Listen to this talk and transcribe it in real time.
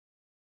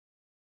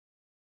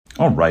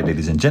All right,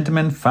 ladies and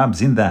gentlemen,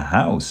 Fab's in the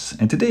house,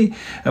 and today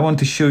I want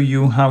to show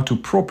you how to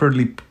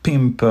properly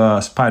pimp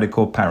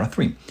Spyderco Para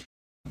 3.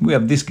 We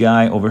have this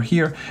guy over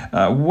here.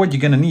 What you're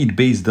gonna need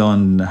based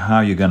on how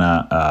you're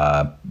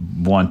gonna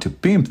want to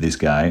pimp this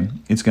guy,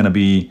 it's gonna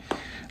be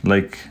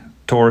like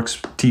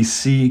Torx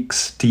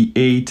T6,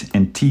 T8,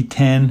 and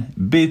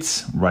T10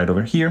 bits right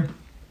over here.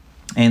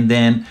 And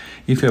then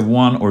if you have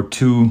one or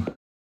two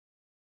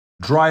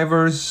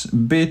drivers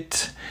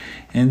bit,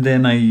 and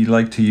then I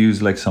like to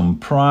use like some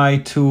pry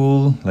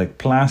tool, like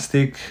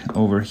plastic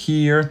over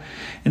here.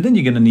 And then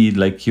you're gonna need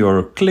like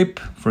your clip.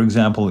 For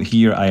example,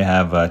 here I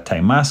have a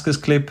Damascus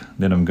clip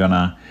that I'm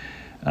gonna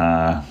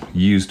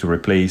use to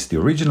replace the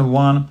original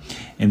one.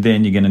 And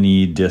then you're gonna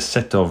need a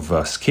set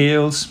of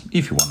scales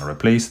if you wanna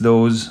replace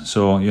those.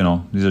 So, you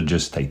know, these are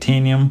just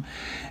titanium.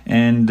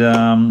 And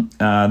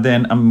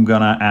then I'm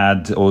gonna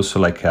add also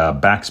like a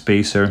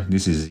backspacer.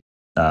 This is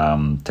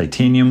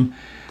titanium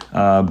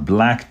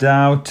blacked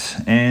out,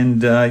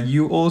 and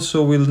you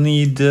also will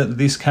need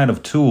this kind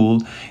of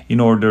tool in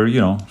order, you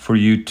know, for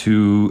you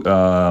to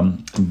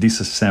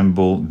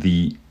disassemble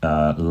the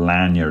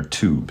lanyard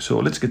tube. So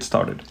let's get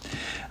started.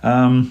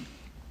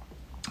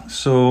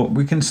 So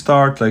we can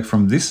start like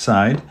from this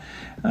side,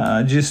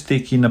 just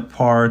taking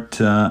apart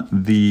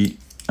the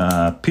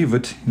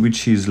pivot,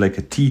 which is like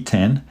a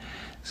T10.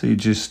 So you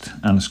just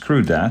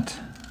unscrew that,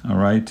 all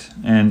right,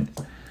 and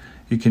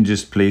you can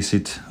just place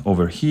it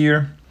over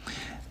here.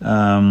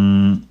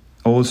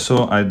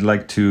 Also, I'd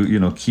like to, you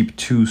know, keep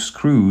two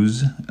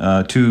screwdrivers,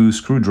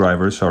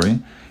 sorry.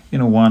 You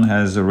know, one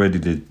has already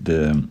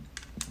the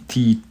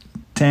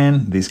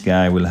T10, this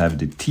guy will have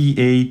the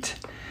T8,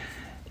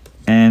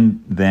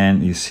 and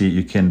then you see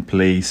you can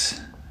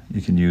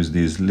use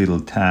these little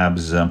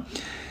tabs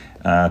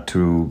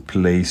to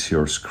place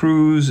your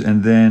screws,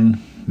 and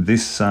then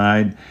this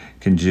side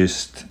can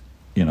just,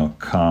 you know,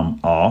 come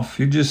off.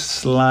 You just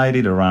slide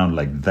it around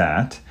like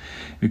that,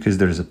 because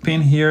there's a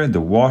pin here, the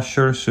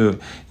washer, so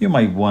you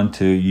might want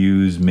to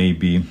use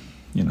maybe,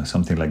 you know,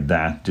 something like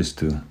that just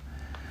to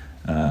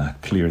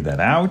clear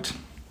that out.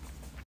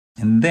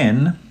 And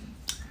then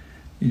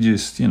you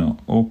just, you know,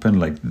 open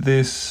like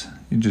this,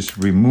 you just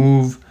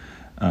remove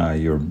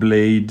your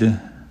blade,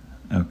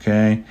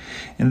 okay?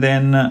 And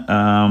then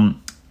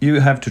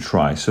you have to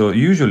try. So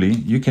usually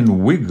you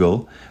can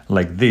wiggle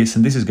like this,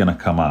 and this is gonna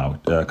come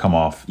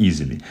off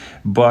easily.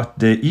 But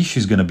the issue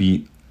is gonna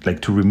be like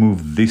to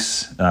remove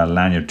this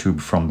lanyard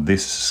tube from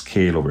this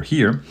scale over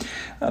here.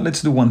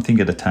 Let's do one thing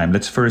at a time.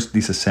 Let's first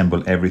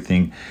disassemble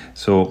everything.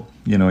 So,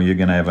 you know, you're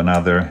gonna have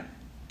another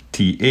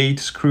T8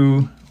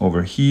 screw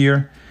over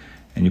here,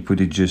 and you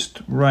put it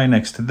just right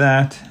next to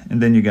that.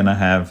 And then you're gonna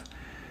have,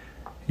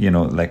 you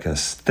know, like a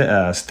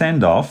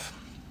standoff.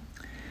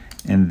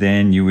 And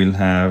then you will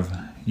have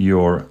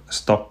your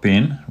stop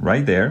pin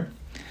right there.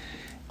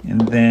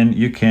 And then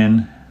you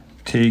can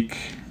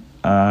take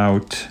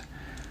out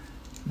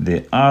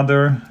the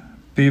other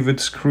pivot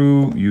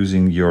screw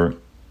using your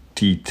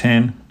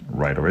T10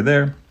 right over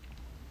there.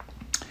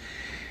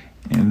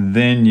 And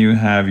then you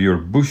have your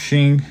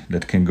bushing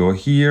that can go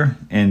here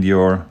and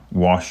your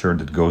washer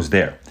that goes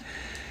there.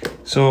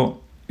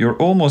 So you're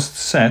almost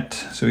set.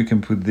 So you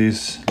can put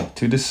this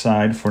to the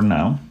side for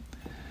now.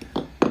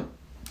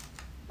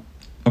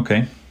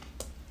 Okay.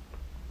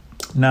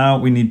 Now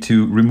we need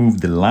to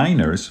remove the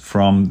liners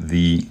from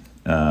the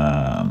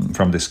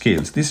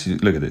scales.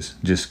 Look at this,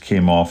 just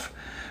came off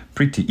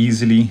pretty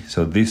easily.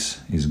 So this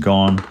is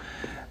gone.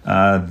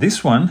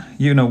 This one,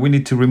 you know, we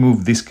need to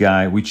remove this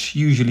guy, which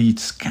usually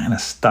it's kind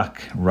of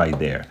stuck right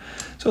there.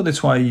 So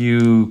that's why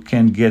you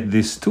can get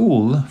this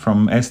tool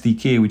from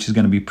SDK, which is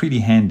going to be pretty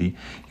handy.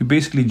 You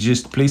basically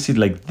just place it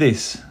like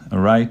this, all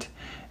right?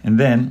 And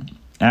then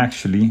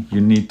actually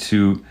you need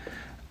to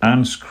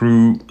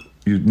unscrew,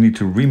 you need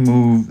to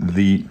remove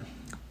the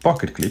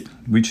pocket clip,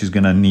 which is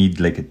going to need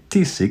like a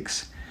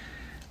T6.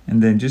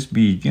 And then just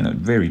be, you know,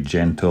 very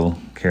gentle,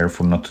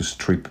 careful not to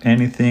strip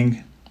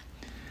anything.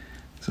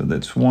 So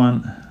that's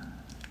one,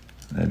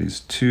 that is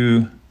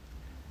two,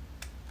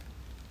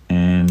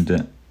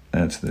 and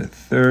that's the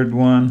third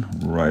one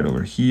right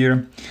over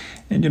here.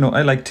 And, you know,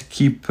 I like to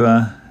keep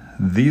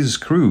these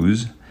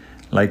screws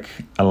like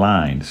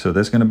aligned. So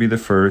that's going to be the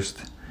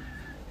first,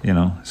 you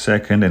know,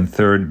 second and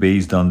third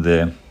based on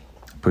the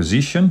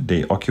position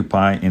they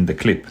occupy in the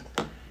clip.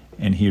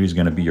 And here is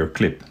going to be your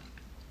clip.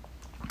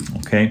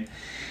 Okay.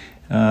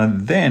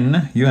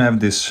 Then you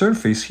have this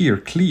surface here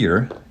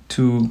clear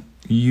to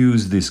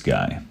use this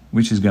guy,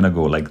 which is gonna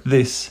go like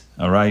this,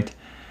 all right?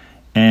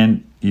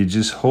 And you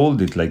just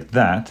hold it like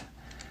that.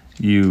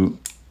 You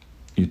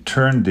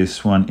turn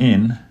this one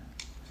in,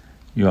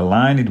 you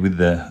align it with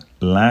the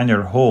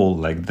lanyard hole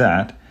like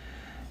that,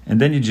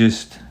 and then you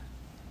just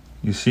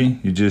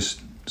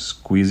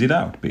squeeze it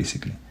out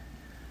basically.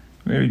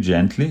 Very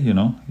gently, you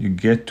know, you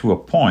get to a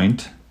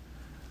point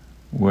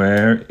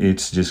where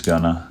it's just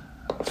gonna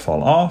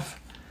fall off,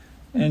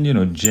 and, you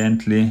know,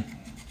 gently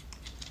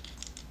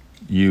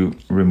you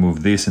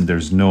remove this and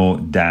there's no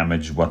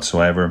damage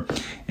whatsoever,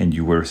 and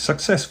you were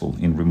successful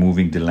in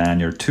removing the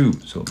lanyard too.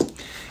 So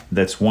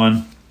that's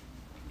one.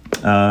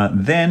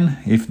 Then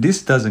if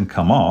this doesn't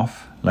come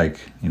off,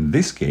 like in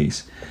this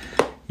case,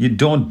 you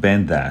don't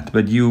bend that,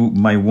 but you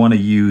might want to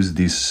use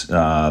this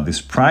this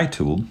pry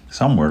tool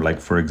somewhere, like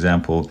for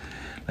example,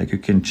 like you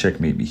can check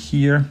maybe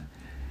here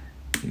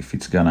if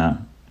it's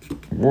gonna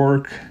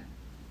work,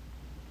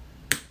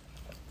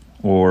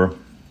 or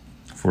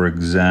for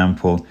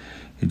example,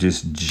 you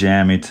just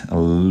jam it a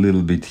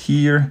little bit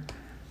here.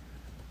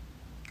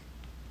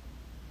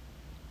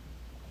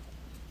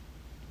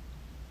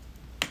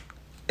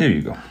 There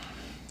you go.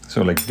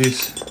 So like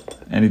this,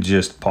 and it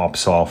just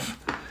pops off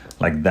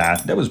like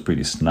that. That was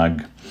pretty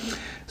snug.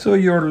 So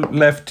you're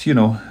left, you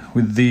know,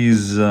 with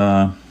these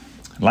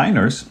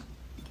liners,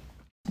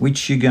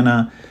 which you're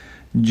gonna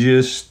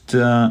just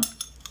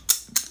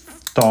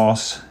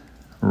toss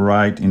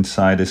right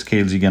inside the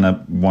scales you're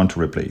gonna want to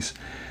replace.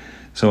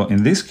 So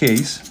in this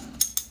case,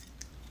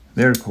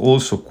 they're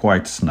also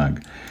quite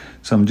snug.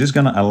 So I'm just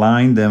gonna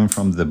align them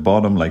from the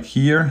bottom like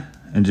here,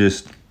 and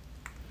just,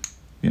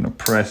 you know,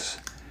 press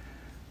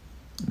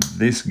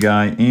this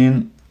guy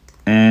in,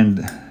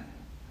 and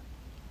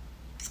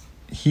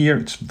here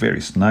it's very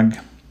snug.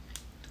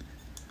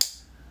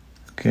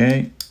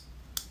 Okay,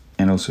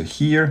 and also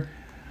here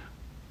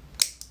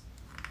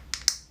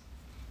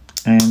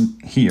and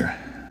here.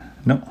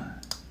 No,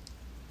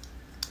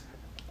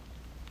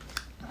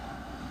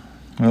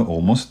 well,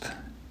 almost.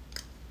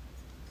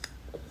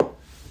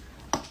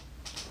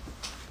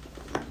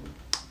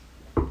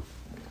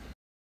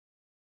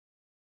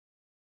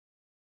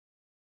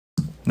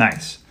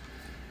 Nice.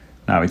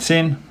 Now it's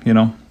in, you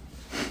know,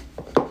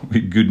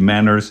 with good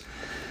manners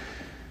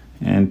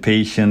and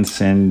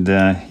patience, and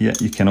yeah,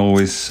 you can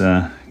always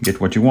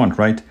get what you want,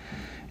 right?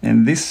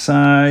 And this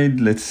side,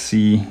 let's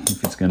see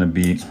if it's gonna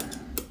be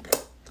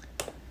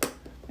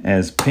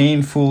as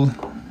painful.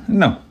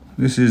 No,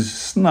 this is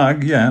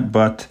snug, yeah,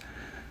 but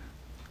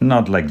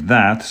not like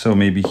that. So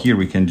maybe here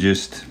we can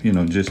just, you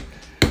know, just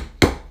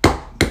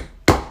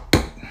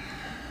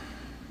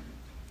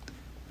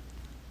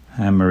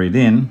hammer it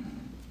in.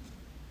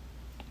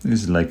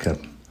 This is like a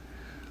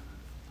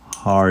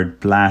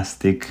hard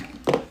plastic.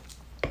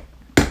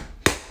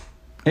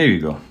 There you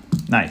go.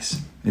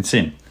 Nice. It's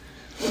in.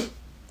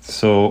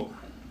 So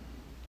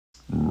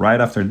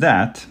right after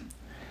that,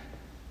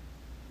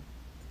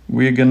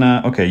 we're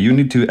gonna, okay, you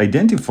need to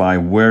identify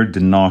where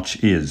the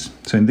notch is.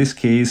 So in this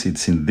case,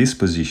 it's in this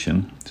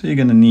position. So you're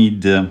gonna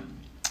need a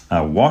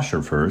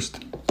washer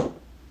first.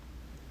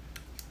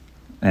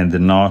 And the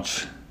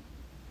notch,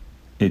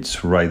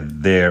 it's right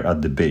there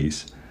at the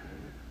base.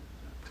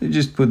 So you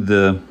just put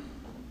the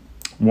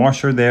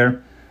washer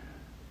there.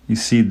 You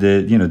see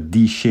the, you know,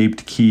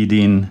 D-shaped keyed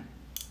in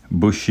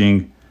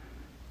bushing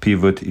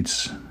pivot.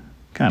 It's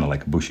kind of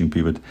like a bushing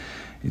pivot.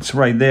 It's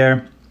right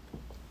there.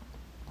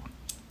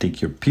 Take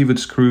your pivot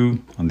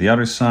screw on the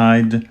other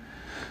side.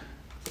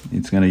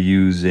 It's gonna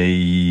use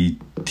a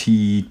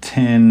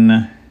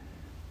T10,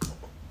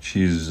 which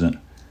is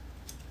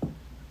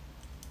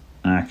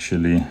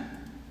actually,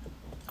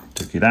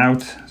 took it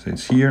out, so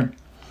it's here.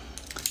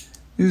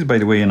 This is, by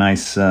the way, a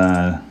nice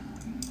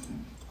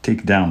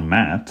takedown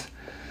mat.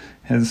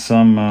 Has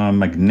some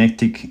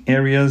magnetic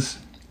areas,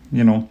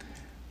 you know,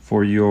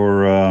 for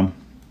your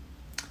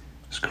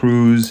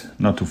screws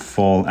not to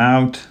fall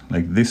out,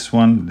 like this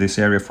one. This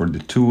area for the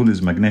tool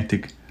is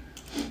magnetic.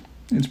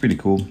 It's pretty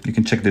cool. You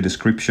can check the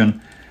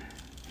description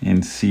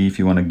and see if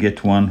you want to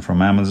get one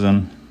from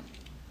Amazon.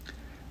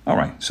 All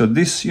right, so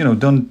this, you know,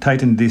 don't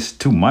tighten this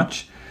too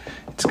much.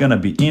 It's gonna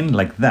be in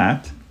like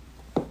that.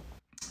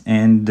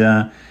 And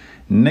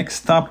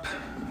next up,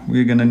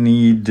 we're gonna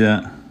need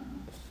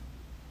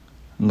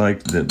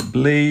like the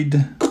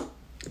blade,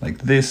 like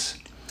this.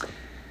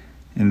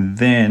 And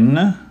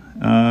then,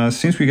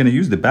 since we're gonna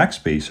use the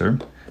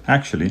backspacer,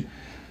 actually,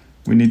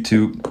 we need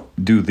to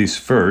do this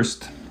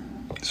first.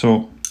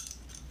 So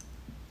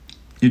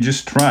you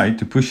just try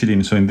to push it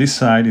in. So in this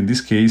side, in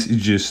this case, it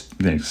just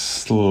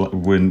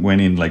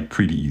went in like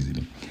pretty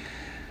easily.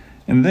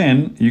 And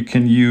then you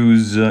can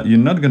use, you're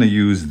not gonna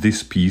use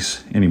this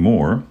piece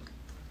anymore.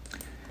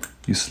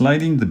 You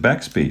slide in the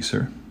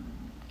backspacer,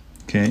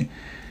 okay?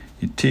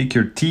 You take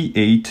your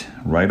T8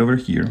 right over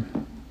here,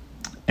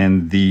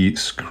 and the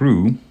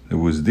screw, that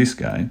was this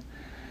guy,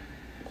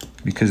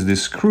 because the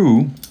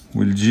screw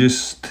will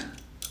just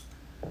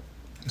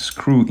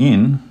screw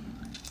in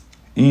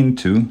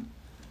into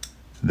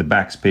the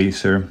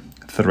backspacer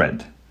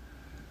thread,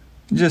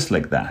 just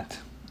like that.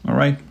 All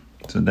right,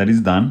 so that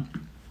is done.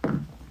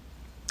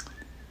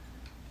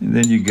 And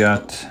then you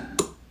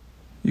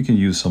can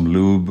use some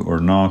lube or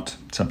not,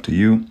 it's up to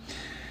you.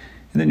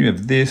 And then you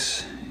have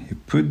this, you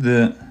put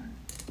the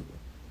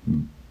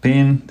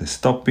pin, the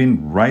stop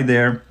pin right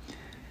there.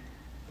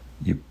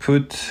 You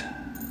put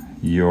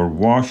your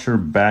washer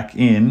back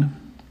in,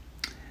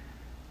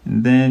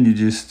 and then you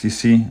just, you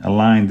see,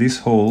 align this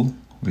hole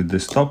with the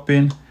stop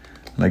pin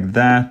like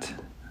that,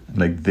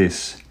 like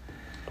this.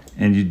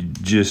 And you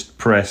just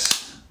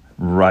press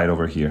right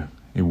over here.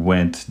 It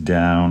went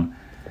down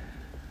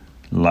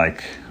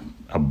like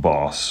a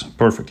boss,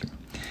 perfectly.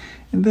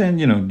 And then,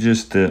 you know,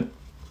 just the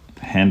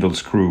handle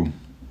screw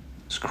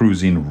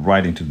screws in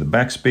right into the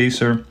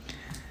backspacer.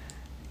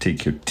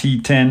 Take your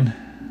T10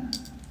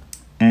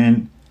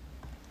 and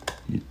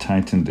you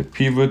tighten the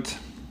pivot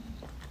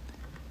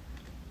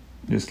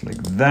just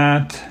like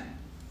that.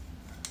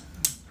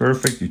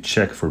 Perfect. You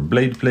check for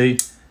blade play,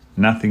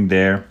 nothing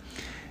there.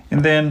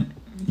 And then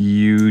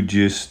you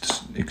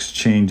just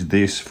exchange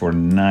this for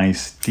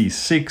nice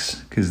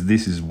T6, because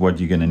this is what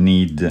you're gonna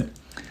need,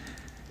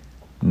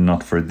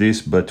 not for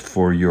this, but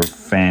for your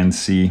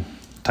fancy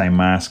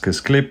Damascus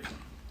clip.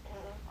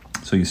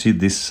 So you see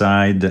this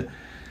side,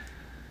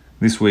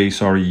 this way,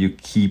 sorry, you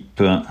keep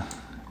the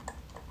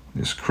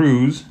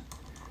screws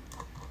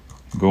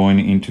going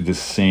into the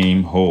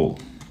same hole.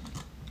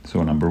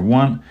 So number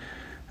one,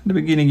 in the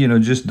beginning, you know,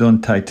 just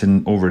don't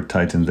tighten, over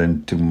tighten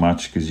them too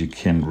much, because you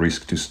can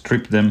risk to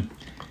strip them.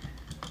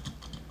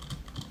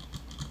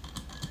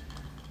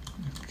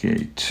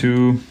 Okay,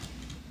 2.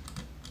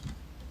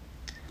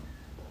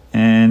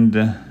 And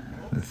the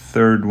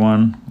third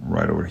one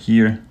right over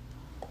here.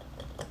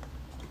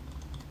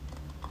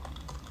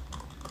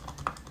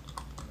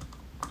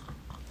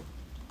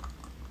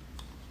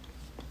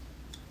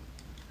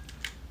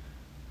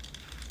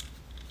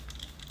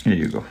 Here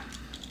you go.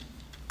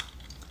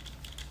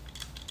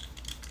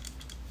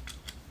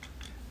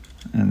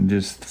 And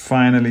just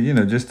finally, you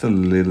know, just a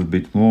little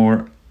bit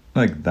more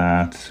like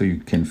that, so you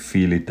can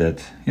feel it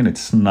that, you know,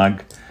 it's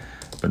snug,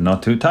 but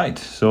not too tight.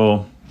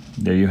 So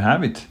there you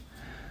have it.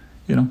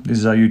 You know, this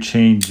is how you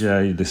change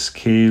the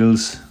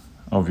scales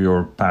of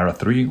your Para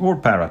 3 or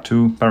Para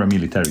 2,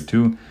 Paramilitary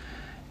 2,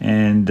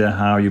 and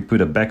how you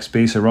put a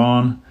backspacer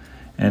on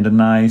and a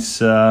nice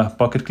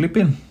pocket clip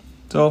in.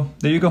 So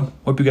there you go.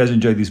 Hope you guys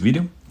enjoyed this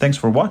video. Thanks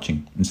for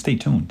watching and stay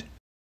tuned.